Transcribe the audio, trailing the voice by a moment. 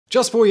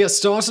Just before we get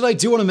started, I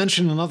do want to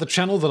mention another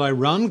channel that I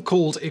run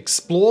called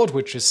Explored,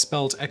 which is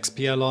spelled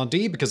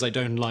XPLRD because I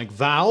don't like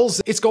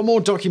vowels. It's got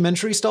more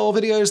documentary style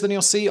videos than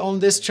you'll see on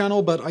this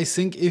channel, but I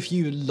think if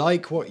you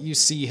like what you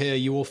see here,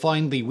 you will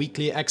find the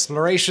weekly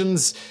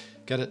explorations,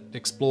 get it,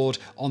 explored,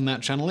 on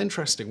that channel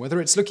interesting.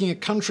 Whether it's looking at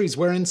countries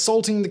where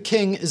insulting the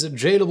king is a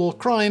jailable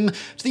crime,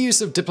 to the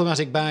use of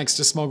diplomatic bags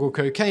to smuggle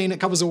cocaine, it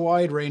covers a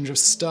wide range of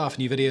stuff.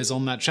 New videos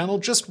on that channel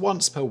just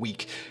once per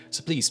week.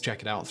 So please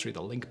check it out through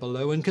the link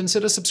below and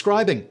consider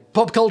subscribing.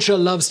 Pop culture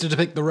loves to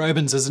depict the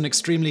Romans as an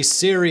extremely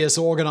serious,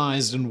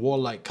 organized, and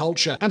warlike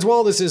culture. And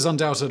while this is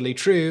undoubtedly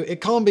true,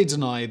 it can't be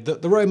denied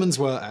that the Romans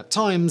were at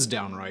times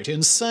downright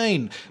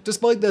insane.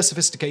 Despite their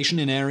sophistication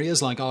in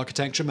areas like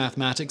architecture,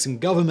 mathematics, and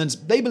government,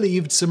 they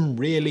believed some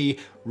really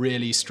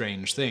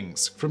strange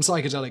things. From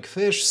psychedelic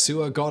fish,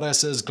 sewer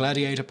goddesses,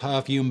 gladiator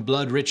perfume,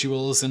 blood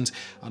rituals, and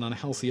an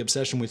unhealthy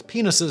obsession with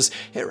penises,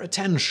 here are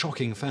 10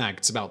 shocking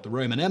facts about the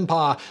Roman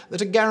Empire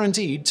that are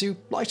guaranteed to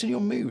lighten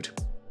your mood.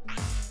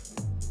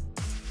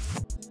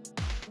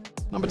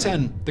 Number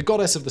 10. The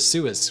goddess of the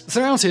sewers.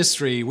 Throughout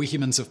history, we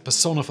humans have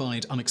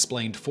personified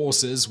unexplained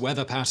forces,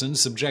 weather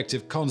patterns,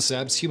 subjective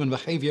concepts, human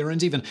behavior,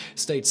 and even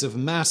states of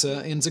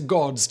matter into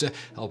gods to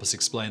help us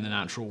explain the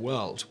natural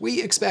world.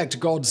 We expect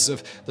gods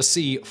of the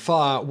sea,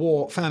 fire,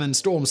 war, famine,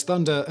 storms,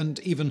 thunder, and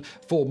even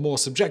for more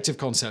subjective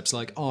concepts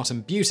like art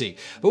and beauty.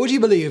 But would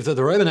you believe that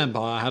the Roman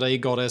Empire had a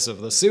goddess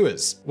of the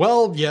sewers?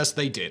 Well, yes,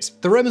 they did.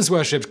 The Romans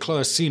worshipped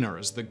Cloacina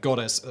as the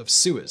goddess of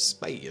sewers.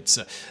 Hey, it's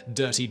a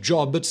dirty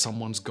job, but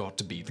someone's got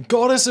to be the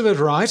goddess of it,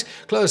 right?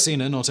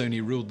 Cloacina not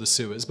only ruled the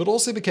sewers, but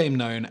also became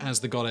known as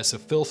the goddess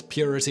of filth,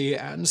 purity,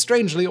 and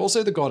strangely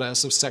also the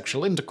goddess of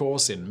sexual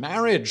intercourse in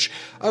marriage.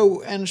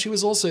 Oh, and she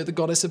was also the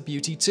goddess of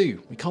beauty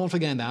too. We can't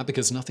forget that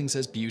because nothing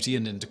says beauty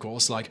and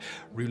intercourse like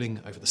ruling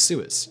over the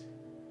sewers,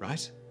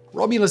 right?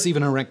 Romulus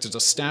even erected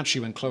a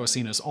statue in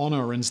Cloacina's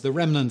honor, and the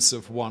remnants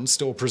of one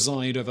still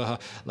preside over her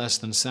less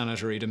than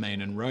sanitary domain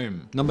in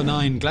Rome. Number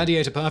 9.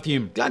 Gladiator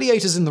perfume.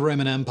 Gladiators in the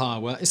Roman Empire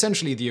were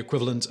essentially the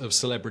equivalent of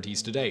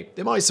celebrities today.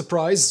 It might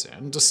surprise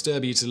and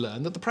disturb you to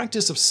learn that the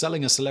practice of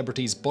selling a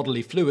celebrity's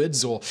bodily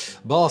fluids or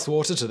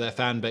bathwater to their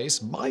fan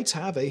base might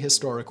have a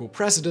historical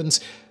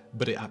precedent,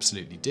 but it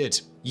absolutely did.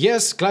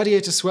 Yes,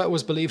 gladiator sweat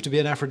was believed to be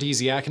an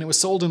aphrodisiac, and it was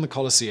sold in the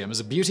Colosseum as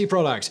a beauty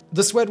product.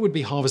 The sweat would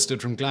be harvested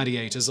from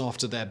gladiators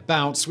after their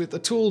bouts with a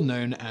tool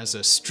known as a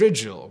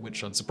strigil,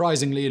 which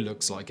unsurprisingly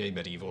looks like a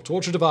medieval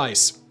torture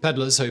device.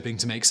 Peddlers hoping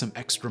to make some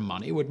extra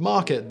money would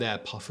market their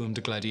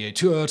parfumed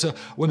gladiateur to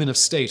women of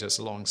status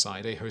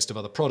alongside a host of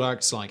other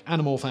products like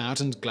animal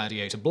fat and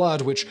gladiator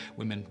blood, which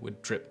women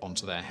would drip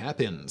onto their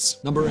hairpins.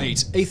 Number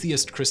 8.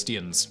 Atheist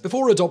Christians.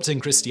 Before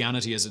adopting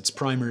Christianity as its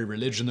primary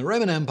religion, the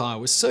Roman Empire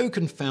was so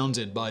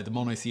confounded by the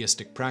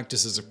monotheistic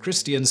practices of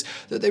Christians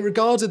that they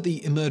regarded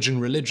the emerging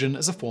religion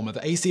as a form of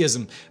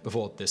atheism.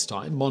 Before this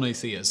time,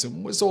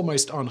 monotheism was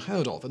almost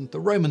unheard of, and the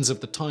Romans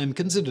of the time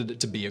considered it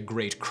to be a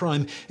great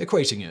crime,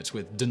 equating it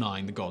with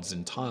denying the gods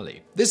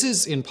entirely. This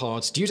is in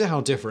part due to how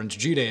different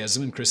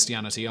Judaism and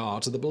Christianity are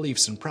to the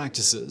beliefs and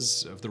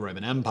practices of the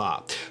Roman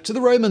Empire. To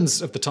the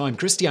Romans of the time,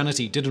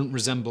 Christianity didn't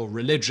resemble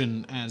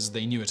religion as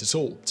they knew it at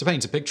all. To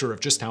paint a picture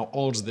of just how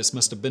odd this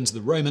must have been to the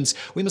Romans,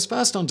 we must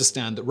first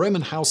understand that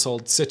Roman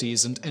household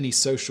cities and any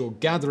social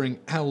gathering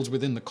held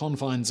within the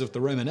confines of the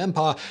Roman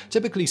Empire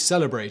typically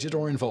celebrated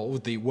or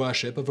involved the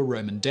worship of a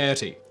Roman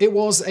deity. It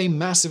was a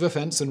massive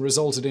offense and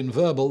resulted in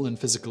verbal and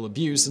physical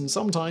abuse and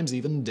sometimes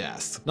even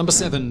death. Number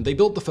 7. They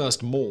built the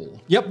first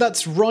mall. Yep,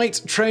 that's right.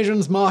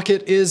 Trajan's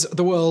Market is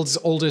the world's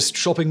oldest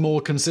shopping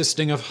mall,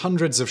 consisting of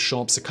hundreds of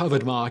shops, a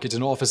covered market,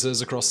 and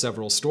offices across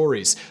several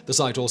stories. The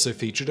site also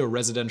featured a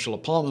residential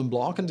apartment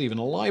block and even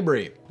a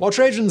library. While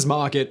Trajan's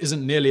Market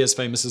isn't nearly as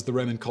famous as the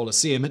Roman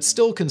Colosseum, it's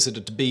still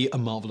considered to be a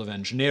marvel of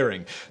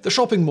engineering. The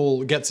shopping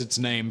mall gets its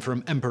name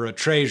from Emperor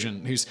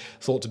Trajan, who's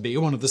thought to be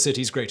one of the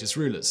city's greatest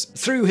rulers.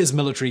 Through his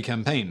military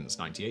campaigns,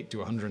 98 to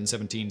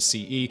 117 CE,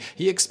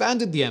 he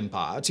expanded the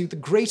empire to the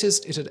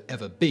greatest it had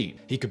ever been.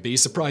 He could be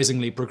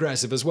surprisingly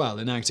progressive as well,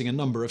 enacting a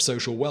number of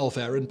social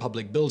welfare and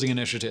public building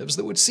initiatives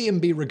that would see him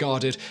be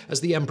regarded as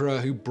the emperor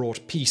who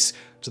brought peace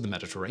to the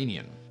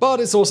Mediterranean. But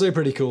it's also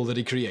pretty cool that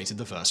he created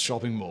the first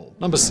shopping mall.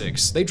 Number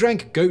 6. They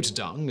drank goat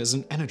dung as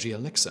an energy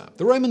elixir.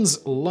 The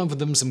Romans loved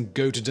them some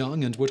goat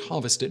dung and would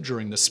harvest it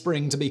during the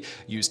spring to be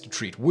used to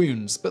treat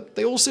wounds, but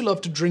they also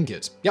loved to drink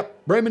it.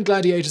 Yep, Roman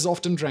gladiators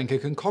often drank a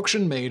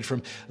concoction made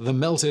from the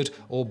melted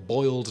or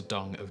boiled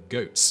dung of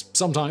goats.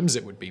 Sometimes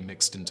it would be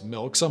mixed into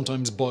milk,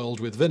 sometimes boiled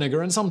with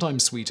vinegar, and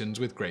sometimes sweetened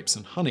with grapes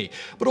and honey.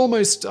 But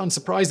almost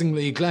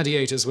unsurprisingly,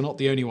 gladiators were not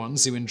the only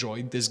ones who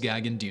enjoyed this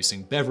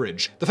gag-inducing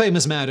beverage. The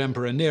famous mad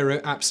Emperor Nero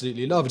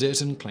absolutely loved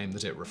it and claimed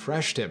that it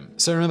refreshed him.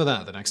 So remember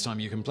that the next time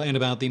you complain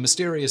about the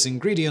mysterious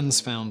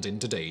ingredients found in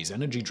today's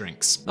energy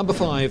drinks. Number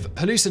 5.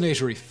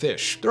 Hallucinatory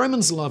fish. The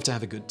Romans loved to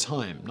have a good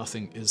time.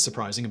 Nothing is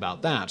surprising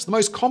about that. The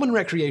most common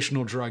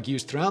recreational drug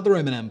used throughout the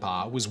Roman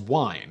Empire was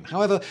wine.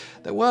 However,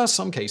 there were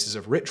some cases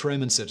of rich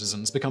Roman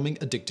citizens becoming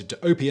addicted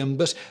to opium,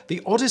 but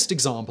the oddest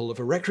example of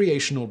a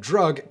recreational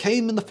drug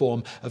came in the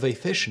form of a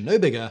fish no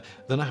bigger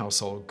than a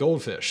household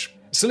goldfish.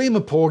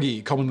 Salima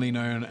porgy, commonly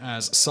known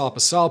as sarpa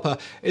sarpa,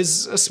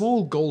 is a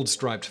small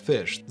gold-striped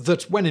fish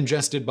that, when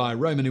ingested by a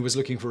Roman who was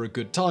looking for a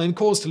good time,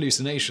 caused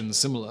hallucinations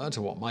similar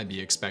to what might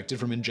be expected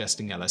from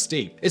ingesting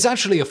LSD. It's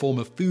actually a form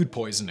of food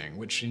poisoning,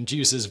 which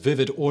induces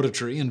vivid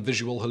auditory and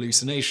visual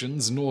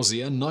hallucinations,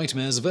 nausea,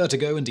 nightmares,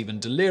 vertigo, and even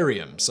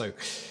delirium. So,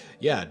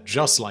 yeah,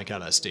 just like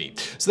LSD.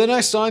 So the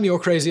next time your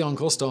crazy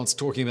uncle starts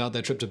talking about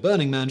their trip to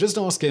Burning Man, just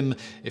ask him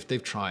if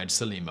they've tried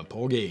Salima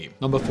porgy.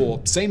 Number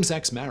 4.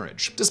 Same-sex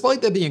marriage.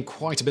 Despite there being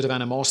quite a bit of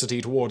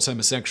animosity towards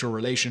homosexual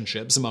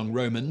relationships among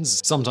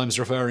Romans, sometimes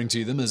referring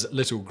to them as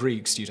little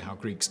Greeks due to how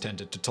Greeks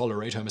tended to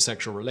tolerate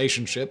homosexual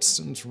relationships,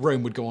 and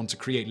Rome would go on to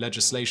create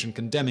legislation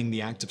condemning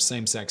the act of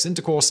same-sex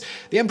intercourse,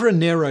 the Emperor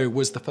Nero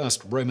was the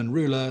first Roman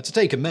ruler to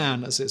take a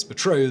man as his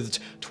betrothed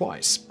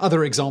twice.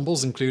 Other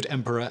examples include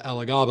Emperor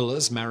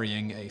Elagabalus marrying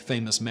a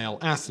famous male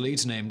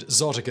athlete named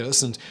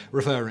Zoticus and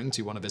referring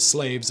to one of his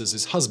slaves as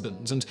his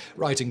husband, and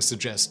writings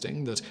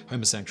suggesting that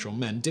homosexual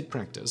men did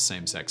practice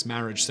same-sex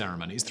marriage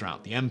ceremonies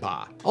throughout the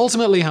empire.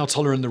 Ultimately, how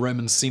tolerant the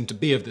Romans seemed to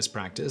be of this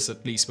practice,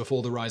 at least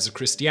before the rise of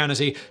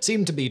Christianity,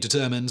 seemed to be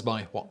determined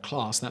by what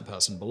class that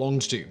person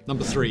belonged to.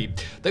 Number 3.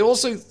 They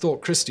also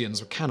thought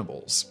Christians were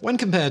cannibals. When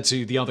compared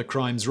to the other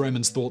crimes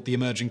Romans thought the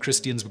emerging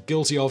Christians were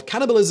guilty of,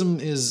 cannibalism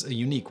is a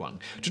unique one.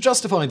 To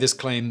justify this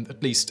claim,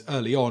 at least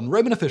early on,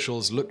 Roman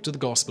officials looked to the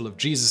gospel of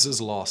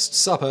Jesus' Last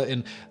Supper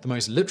in the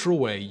most literal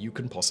way you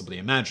can possibly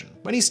imagine.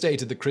 When he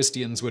stated that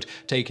Christians would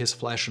take his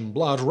flesh and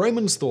blood,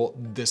 Romans thought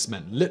this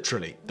meant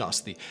literally. Thus,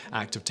 the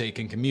act of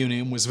taking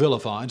communion was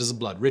vilified as a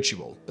blood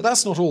ritual. But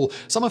that's not all.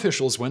 Some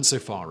officials went so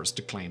far as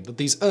to claim that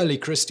these early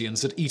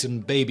Christians had eaten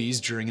babies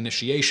during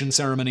initiation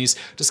ceremonies,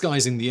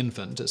 disguising the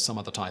infant as some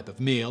other type of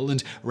meal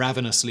and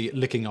ravenously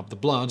licking up the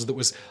blood that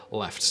was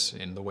left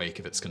in the wake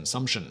of its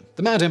consumption.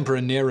 The mad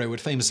Emperor Nero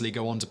would famously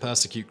go on to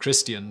persecute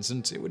Christians,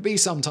 and it would be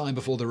some time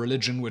before the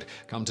religion would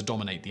come to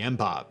dominate the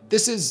empire.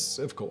 This is,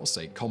 of course,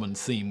 a common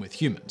theme with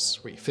humans.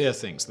 We fear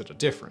things that are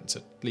different,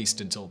 at least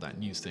until that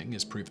new thing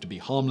is proved to be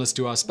harmless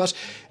to us, but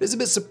it is a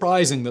bit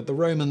surprising that the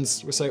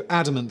Romans were so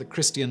adamant that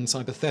Christians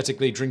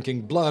hypothetically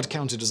drinking blood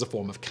counted as a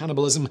form of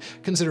cannibalism,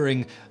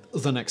 considering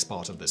the next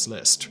part of this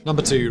list.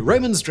 Number 2.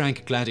 Romans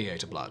drank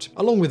gladiator blood.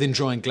 Along with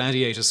enjoying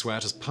gladiator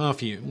sweat as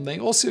perfume, they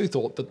also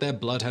thought that their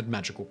blood had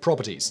magical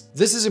properties.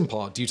 This is in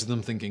part due to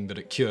them thinking that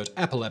it cured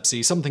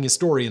epilepsy, something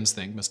historians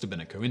think must have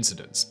been a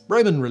coincidence.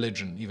 Roman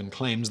religion even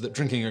claims that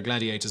drinking a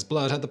gladiator's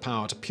blood had the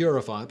power to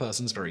purify a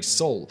person's very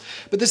soul.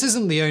 But this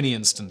isn't the only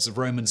instance of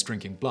Romans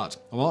drinking blood.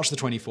 On March the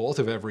 24th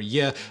of every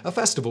year, a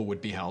festival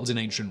would be held in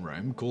ancient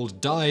Rome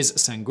called Dies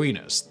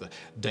Sanguinis, the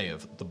Day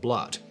of the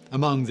Blood.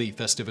 Among the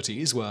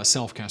festivities were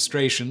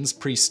self-castrations,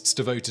 priests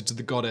devoted to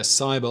the goddess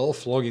Cybele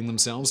flogging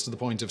themselves to the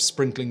point of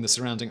sprinkling the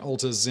surrounding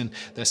altars in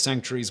their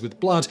sanctuaries with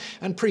blood,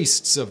 and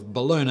priests of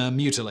Bellona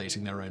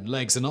mutilating their own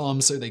legs and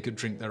arms so they could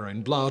drink their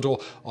own blood or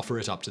offer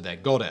it up to their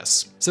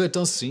goddess. So it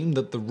does seem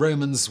that the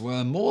Romans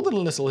were more than a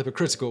little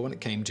hypocritical when it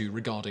came to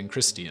regarding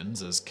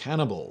Christians as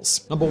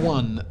cannibals. Number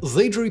 1.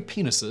 They drew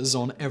penises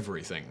on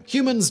everything.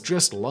 Humans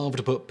just love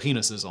to put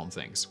penises on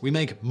things. We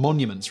make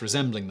monuments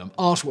resembling them,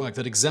 artwork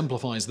that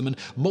exemplifies them, and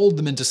mold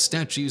them into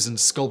statues and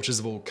sculptures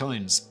of all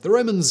kinds. The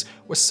Romans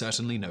were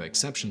certainly no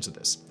exception to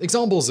this.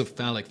 Examples of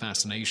phallic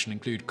fascination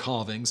include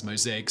carvings,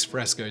 mosaics,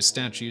 frescoes,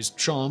 statues,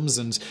 charms,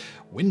 and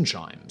wind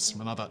chimes.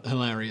 Another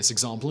hilarious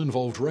example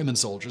involved Roman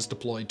soldiers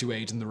deployed to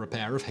aid in the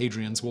repair of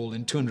Hadrian's Wall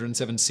in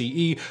 207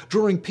 CE,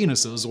 drawing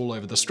penises all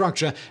over the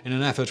structure in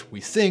an effort, we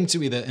think,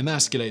 to either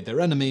emasculate their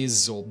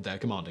enemies or their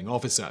commanding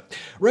officer.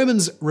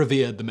 Romans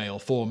revered the male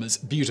form as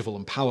beautiful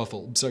and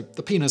powerful, so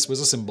the penis was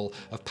a symbol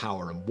of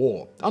power and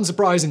war.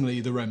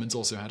 Unsurprisingly, the Romans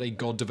also had a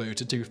god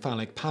devoted to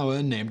phallic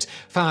power named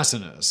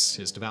Facinus.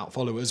 His devout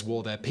followers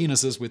wore their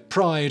penises with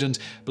pride and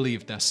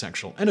believed their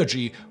sexual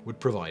energy would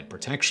provide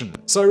protection.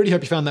 So I really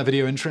hope you found that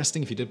video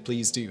interesting. If you did,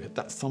 please do hit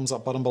that thumbs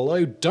up button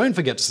below. Don't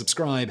forget to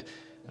subscribe,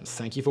 and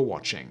thank you for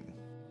watching.